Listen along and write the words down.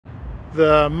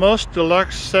The most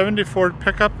deluxe 70 Ford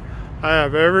pickup I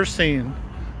have ever seen.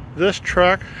 This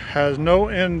truck has no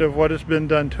end of what has been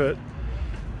done to it.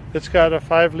 It's got a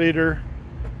 5-liter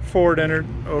Ford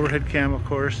overhead cam, of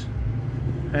course,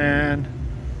 and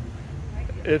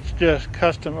it's just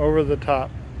custom over the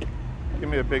top. Give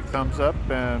me a big thumbs up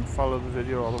and follow the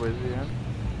video all the way to the end.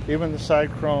 Even the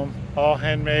side chrome, all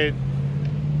handmade,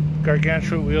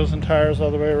 gargantuan wheels and tires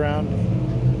all the way around.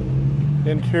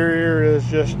 Interior is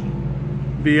just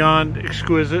beyond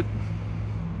exquisite.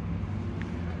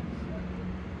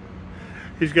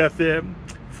 He's got the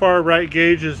far right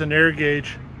gauge as an air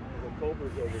gauge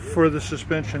for the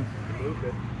suspension.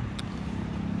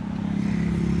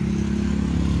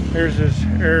 Here's his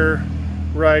air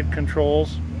ride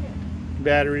controls,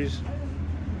 batteries.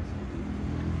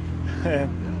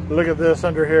 And look at this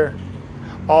under here.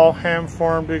 All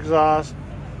hand-formed exhaust.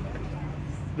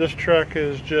 This truck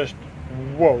is just,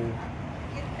 whoa.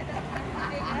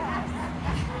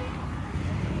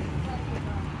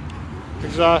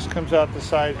 Exhaust comes out the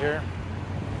side here.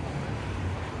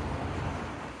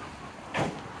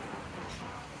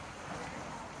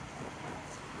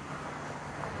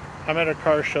 I'm at a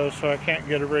car show, so I can't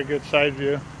get a very good side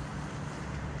view.